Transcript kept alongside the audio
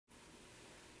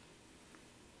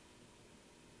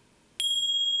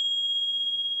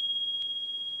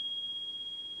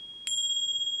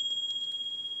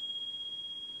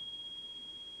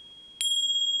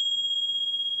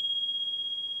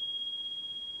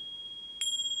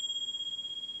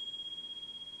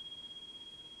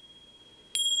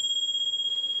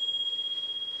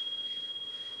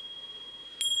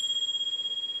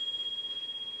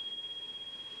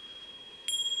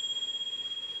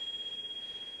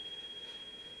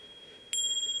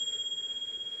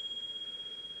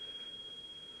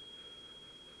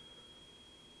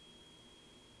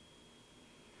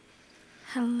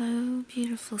Hello,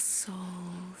 beautiful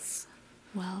souls.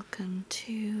 Welcome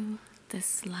to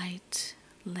this light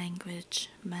language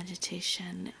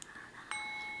meditation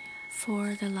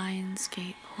for the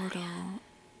Lionsgate portal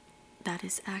that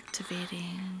is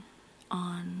activating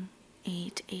on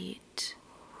 8/8.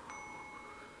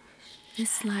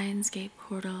 This Lionsgate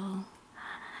portal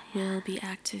will be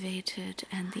activated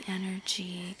and the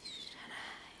energy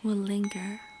will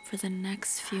linger for the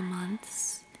next few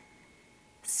months.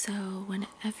 So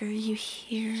whenever you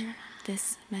hear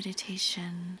this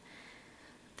meditation,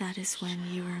 that is when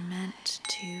you were meant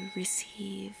to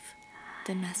receive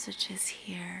the messages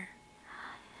here.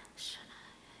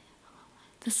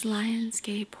 This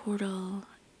Lionsgate portal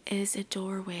is a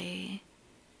doorway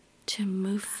to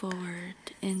move forward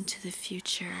into the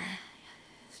future.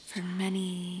 For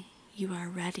many, you are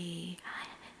ready.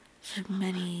 For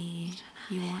many,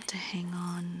 you want to hang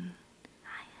on.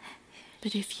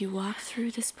 But if you walk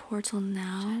through this portal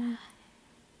now,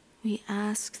 we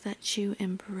ask that you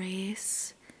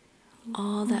embrace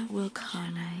all that will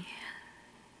come,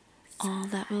 all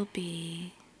that will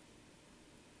be,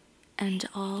 and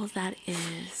all that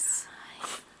is.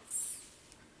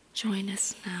 Join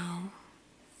us now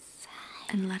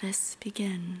and let us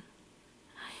begin.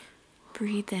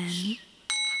 Breathe in.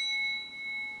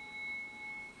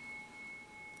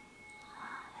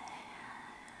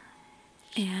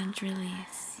 And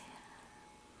release.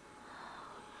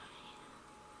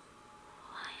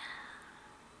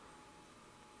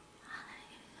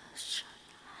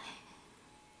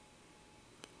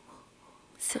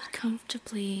 Sit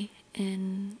comfortably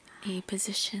in a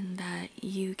position that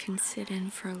you can sit in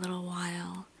for a little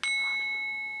while.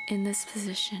 In this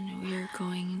position, we are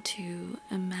going to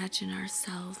imagine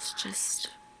ourselves just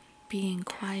being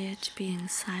quiet, being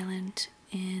silent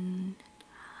in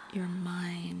your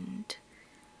mind.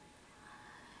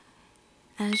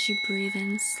 As you breathe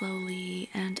in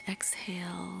slowly and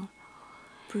exhale,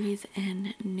 breathe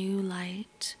in new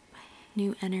light,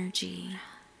 new energy.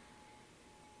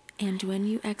 And when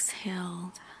you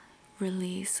exhale,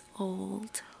 release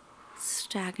old,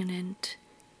 stagnant,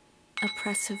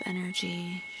 oppressive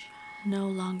energy no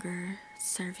longer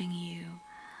serving you.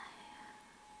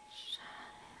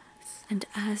 And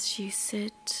as you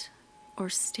sit or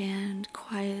stand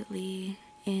quietly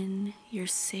in your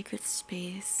sacred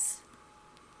space,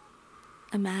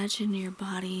 imagine your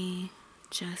body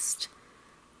just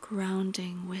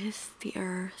grounding with the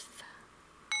earth,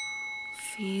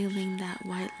 feeling that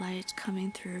white light coming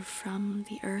through from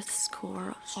the earth's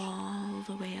core all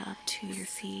the way up to your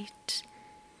feet,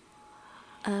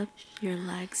 up your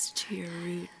legs to your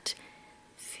root.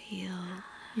 Feel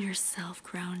yourself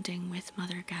grounding with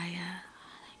Mother Gaia.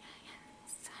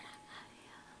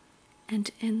 And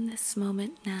in this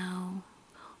moment now,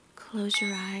 close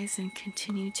your eyes and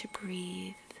continue to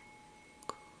breathe.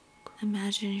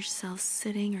 Imagine yourself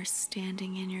sitting or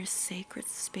standing in your sacred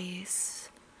space,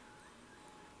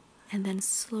 and then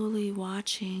slowly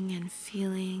watching and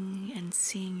feeling and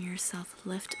seeing yourself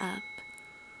lift up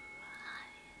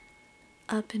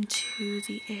into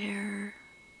the air,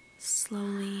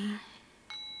 slowly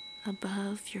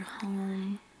above your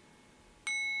home,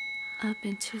 up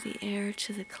into the air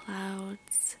to the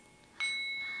clouds,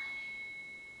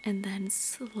 and then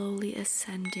slowly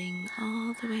ascending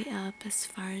all the way up as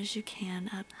far as you can,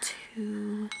 up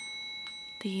to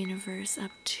the universe,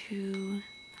 up to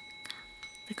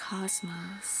the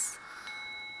cosmos.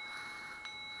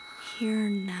 Here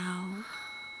now,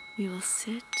 we will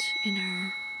sit in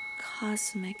our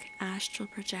cosmic astral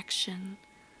projection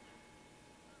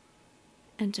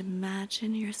and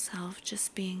imagine yourself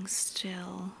just being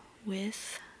still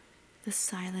with the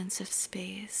silence of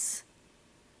space.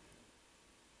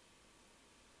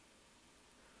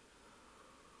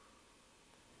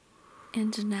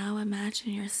 And now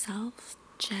imagine yourself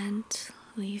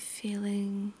gently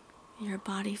feeling your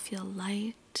body feel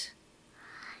light,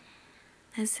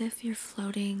 as if you're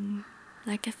floating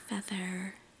like a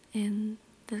feather in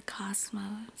the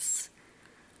cosmos.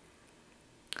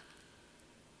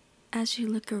 As you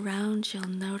look around, you'll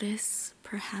notice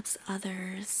perhaps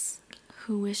others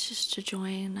who wishes to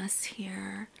join us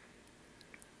here.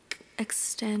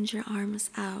 Extend your arms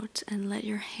out and let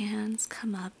your hands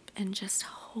come up and just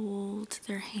hold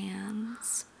their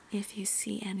hands if you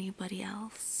see anybody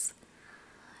else.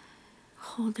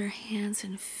 Hold their hands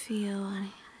and feel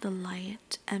the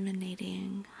light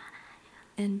emanating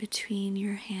in between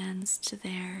your hands to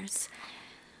theirs,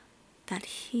 that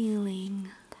healing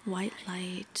white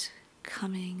light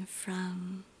coming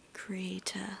from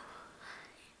Creator.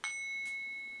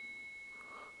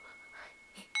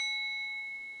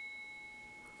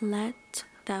 Let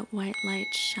that white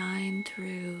light shine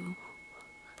through,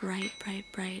 bright, bright,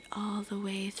 bright, all the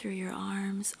way through your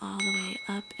arms, all the way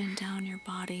up and down your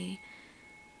body,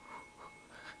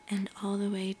 and all the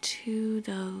way to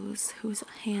those whose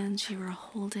hands you are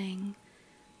holding.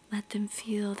 Let them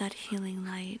feel that healing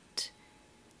light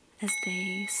as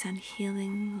they send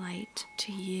healing light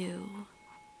to you.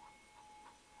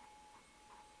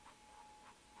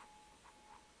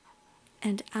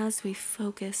 And as we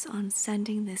focus on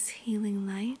sending this healing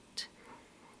light,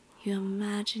 you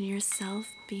imagine yourself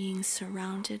being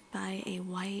surrounded by a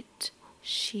white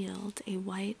shield, a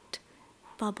white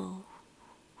bubble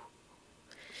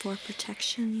for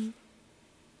protection,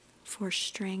 for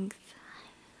strength,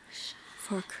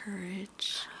 for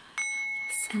courage,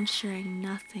 ensuring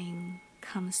nothing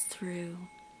comes through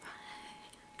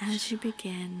as you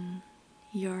begin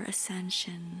your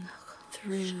ascension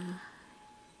through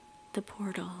the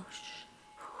portal.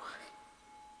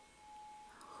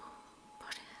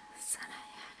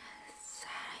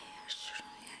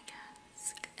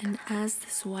 And as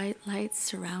this white light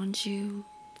surrounds you,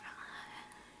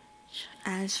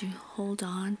 as you hold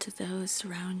on to those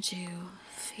around you,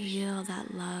 feel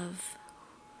that love,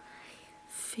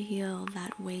 feel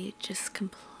that weight just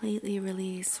completely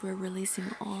release. We're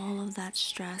releasing all of that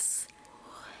stress,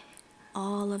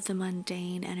 all of the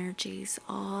mundane energies,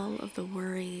 all of the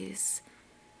worries.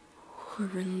 We're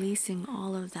releasing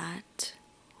all of that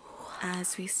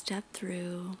as we step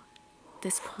through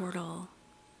this portal.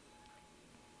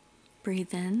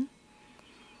 Breathe in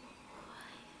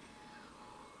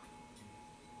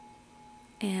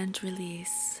and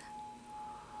release.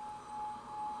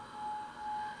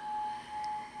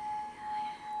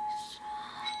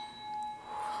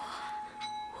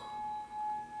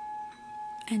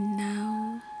 And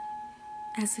now,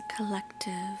 as a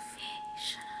collective,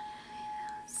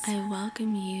 I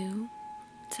welcome you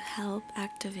to help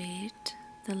activate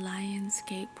the Lion's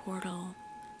Gate portal.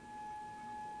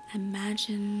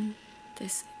 Imagine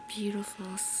this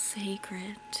beautiful,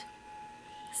 sacred,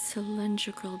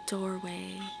 cylindrical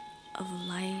doorway of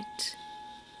light,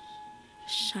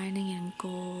 shining in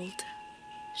gold,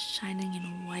 shining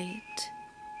in white,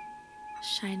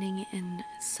 shining in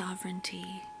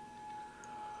sovereignty.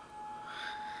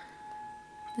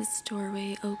 This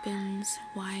doorway opens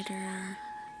wider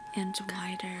and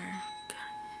wider,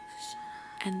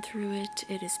 and through it,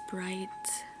 it is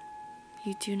bright.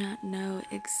 You do not know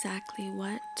exactly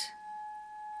what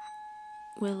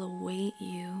will await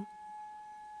you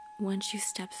once you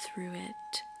step through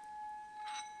it.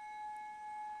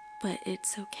 But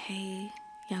it's okay,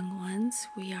 young ones.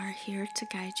 We are here to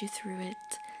guide you through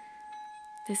it.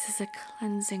 This is a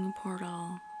cleansing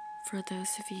portal for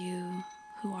those of you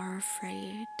who are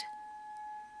afraid.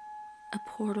 A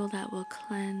portal that will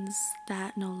cleanse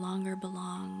that no longer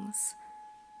belongs.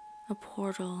 A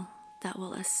portal that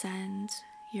will ascend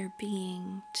your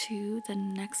being to the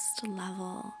next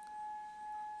level.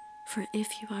 For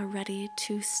if you are ready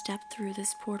to step through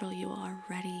this portal, you are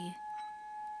ready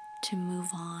to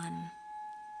move on.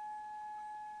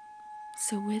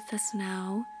 So with us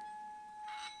now,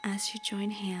 as you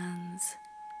join hands,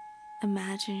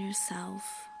 imagine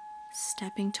yourself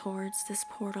stepping towards this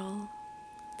portal,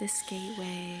 this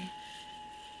gateway,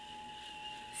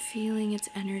 feeling its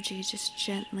energy just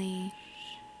gently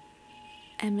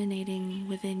emanating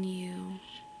within you,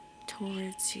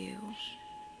 towards you.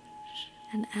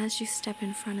 And as you step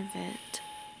in front of it,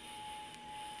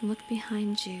 look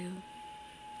behind you,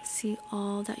 see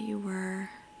all that you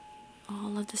were,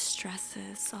 all of the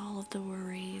stresses, all of the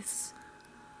worries,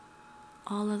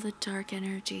 all of the dark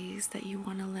energies that you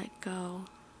want to let go.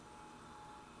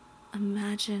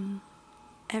 Imagine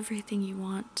everything you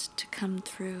want to come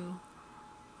through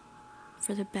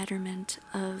for the betterment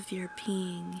of your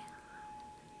being.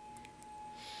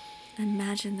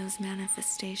 Imagine those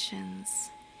manifestations.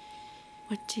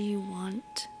 What do you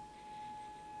want?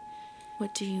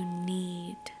 What do you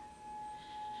need?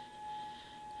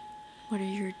 What are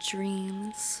your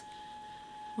dreams?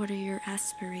 What are your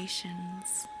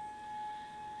aspirations?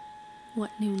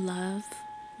 What new love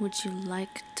would you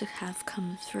like to have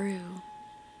come through?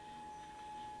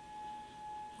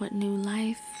 What new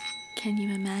life can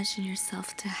you imagine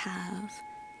yourself to have,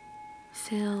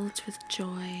 filled with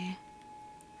joy,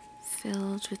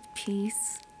 filled with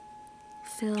peace,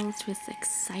 filled with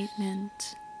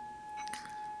excitement,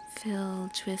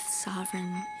 filled with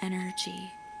sovereign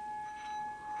energy?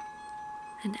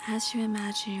 And as you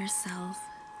imagine yourself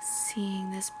seeing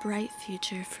this bright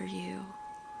future for you,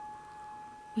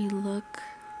 we look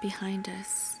behind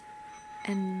us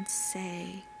and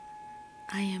say,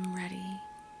 I am ready.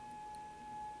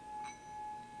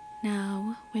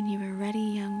 Now, when you are ready,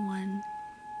 young one,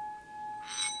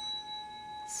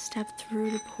 step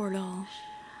through the portal.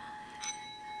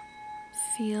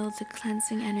 Feel the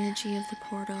cleansing energy of the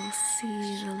portal.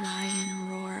 See the lion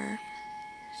roar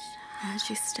as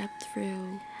you step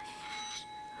through.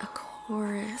 A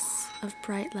chorus of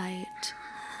bright light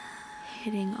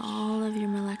hitting all of your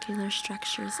molecular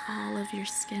structures, all of your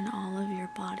skin, all of your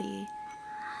body,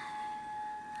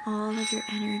 all of your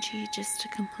energy, just to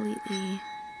completely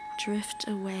drift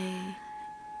away,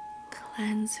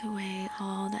 cleanse away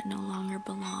all that no longer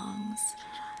belongs.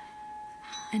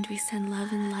 And we send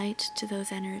love and light to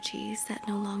those energies that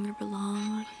no longer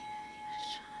belong.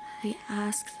 We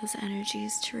ask those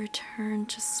energies to return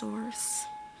to source,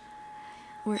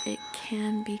 where it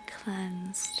can be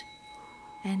cleansed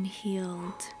and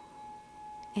healed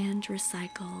and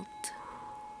recycled.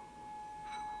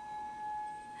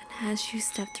 And as you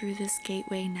step through this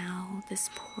gateway now, this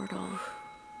portal,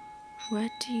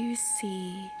 what do you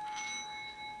see?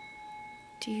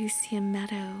 Do you see a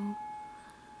meadow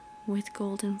with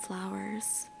golden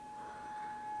flowers,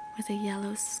 with a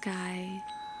yellow sky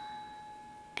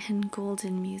and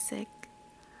golden music,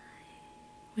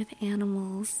 with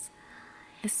animals,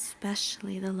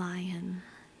 especially the lion,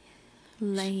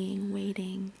 laying,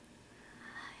 waiting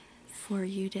for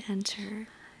you to enter?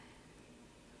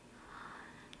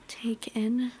 Take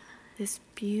in this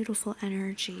beautiful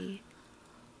energy,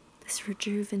 this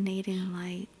rejuvenating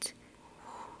light.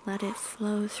 Let it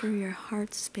flow through your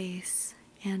heart space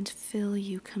and fill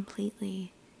you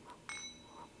completely.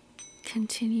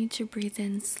 Continue to breathe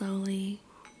in slowly,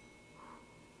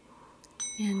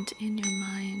 and in your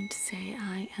mind say,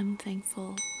 I am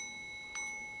thankful.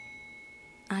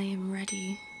 I am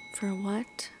ready for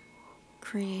what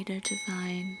Creator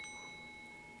Divine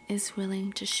is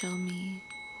willing to show me,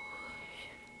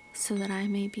 so that I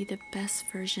may be the best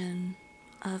version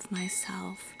of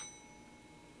myself,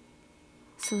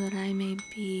 so that I may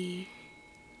be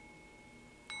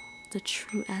the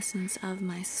true essence of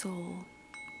my soul,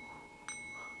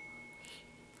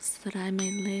 so that I may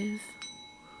live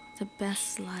the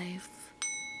best life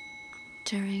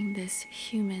during this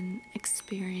human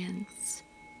experience.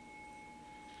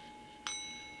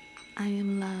 I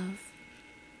am love.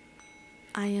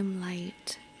 I am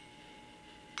light.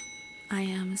 I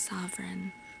am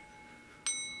sovereign.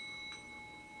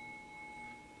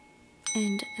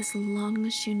 And as long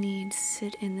as you need,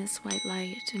 sit in this white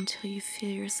light until you feel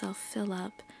yourself fill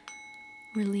up.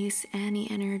 Release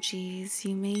any energies.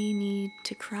 You may need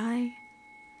to cry.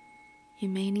 You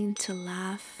may need to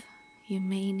laugh. You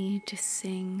may need to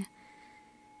sing.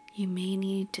 You may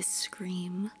need to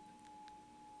scream.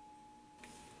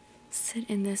 Sit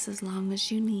in this as long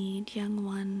as you need, young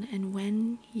one, and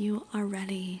when you are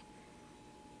ready,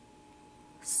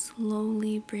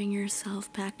 slowly bring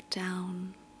yourself back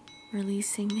down,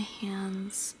 releasing the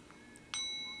hands,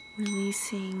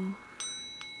 releasing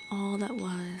all that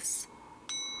was.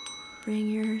 Bring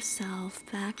yourself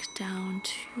back down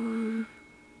to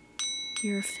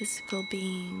your physical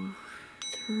being,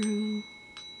 through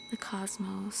the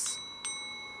cosmos,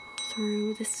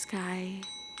 through the sky,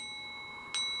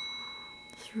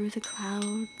 through the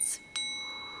clouds,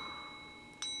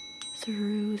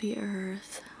 through the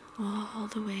earth, all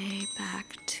the way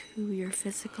back to your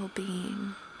physical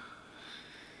being.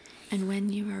 And when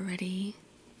you are ready,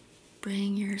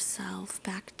 bring yourself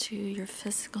back to your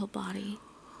physical body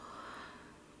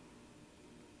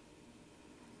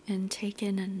and take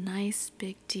in a nice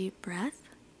big deep breath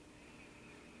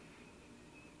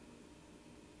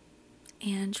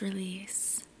and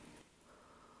release.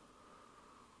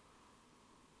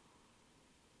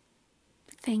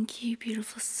 Thank you,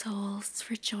 beautiful souls,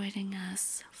 for joining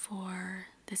us for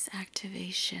this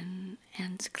activation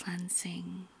and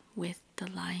cleansing with the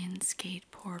Lion's Gate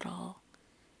portal,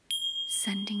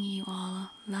 sending you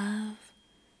all love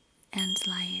and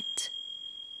light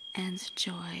and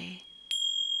joy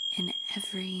in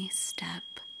every step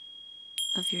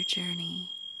of your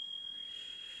journey.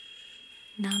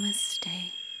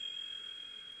 Namaste.